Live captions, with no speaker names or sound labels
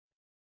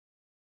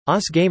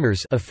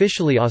AusGamers,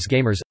 officially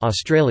AusGamers,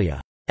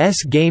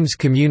 Australia's games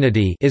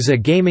community, is a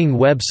gaming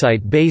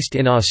website based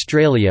in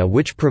Australia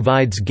which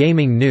provides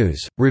gaming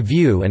news,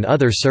 review and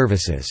other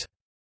services.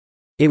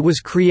 It was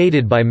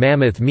created by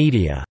Mammoth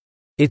Media.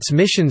 Its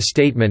mission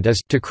statement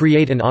is to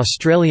create an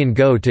Australian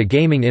go-to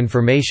gaming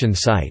information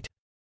site.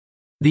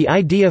 The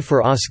idea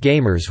for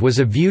AusGamers was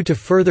a view to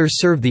further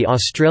serve the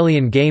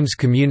Australian games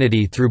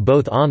community through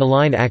both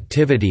online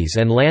activities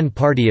and LAN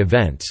party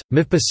events.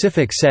 MIV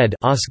Pacific said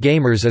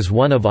AusGamers is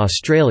one of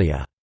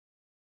Australia's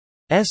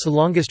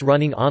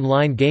longest-running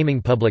online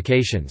gaming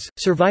publications,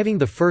 surviving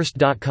the first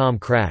 .com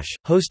crash,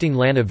 hosting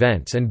LAN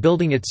events and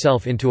building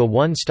itself into a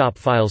one-stop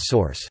file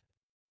source.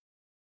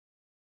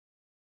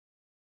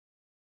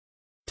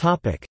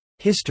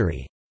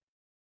 History.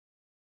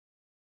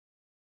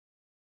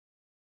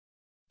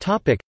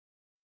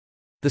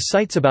 The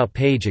site's About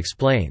page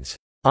explains,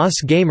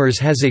 AusGamers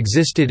has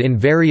existed in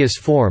various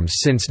forms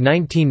since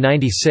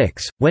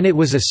 1996, when it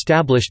was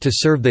established to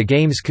serve the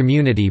games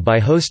community by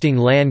hosting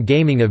LAN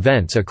gaming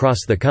events across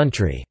the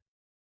country.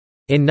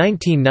 In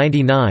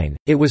 1999,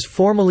 it was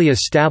formally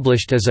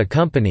established as a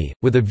company,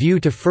 with a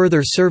view to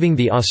further serving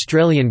the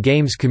Australian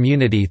games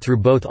community through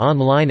both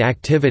online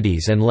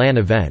activities and LAN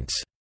events.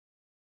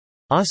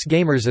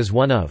 AusGamers is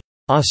one of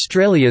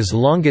Australia's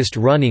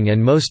longest-running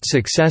and most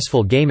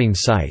successful gaming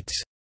sites.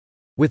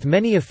 With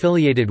many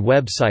affiliated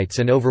websites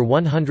and over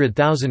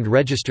 100,000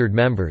 registered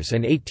members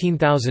and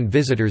 18,000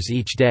 visitors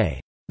each day.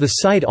 The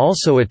site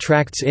also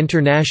attracts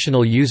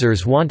international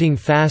users wanting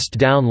fast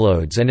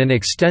downloads and an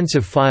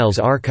extensive files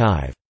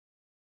archive.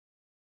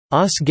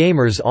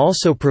 AusGamers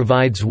also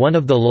provides one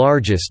of the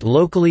largest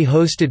locally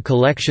hosted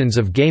collections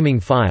of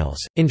gaming files,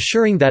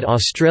 ensuring that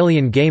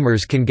Australian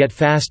gamers can get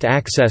fast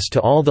access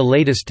to all the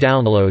latest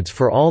downloads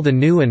for all the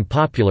new and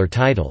popular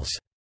titles.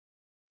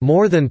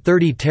 More than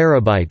 30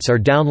 terabytes are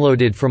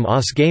downloaded from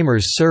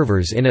AusGamers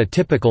servers in a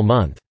typical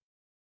month.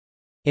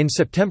 In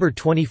September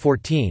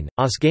 2014,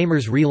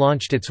 AusGamers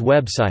relaunched its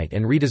website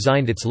and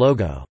redesigned its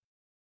logo.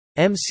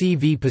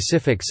 MCV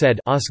Pacific said,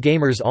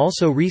 AusGamers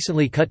also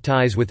recently cut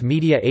ties with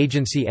media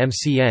agency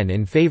MCN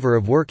in favor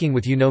of working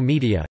with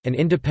Media, an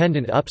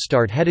independent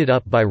upstart headed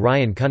up by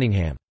Ryan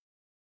Cunningham.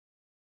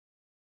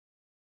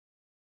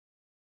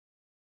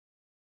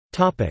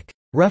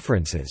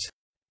 References.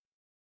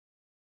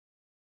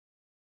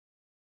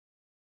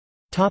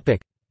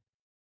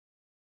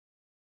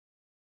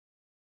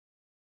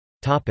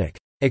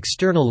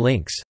 External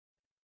links.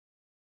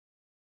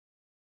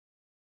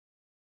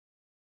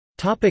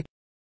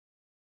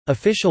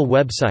 Official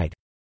website.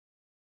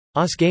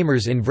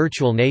 AusGamers in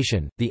Virtual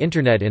Nation, the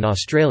Internet in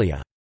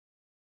Australia.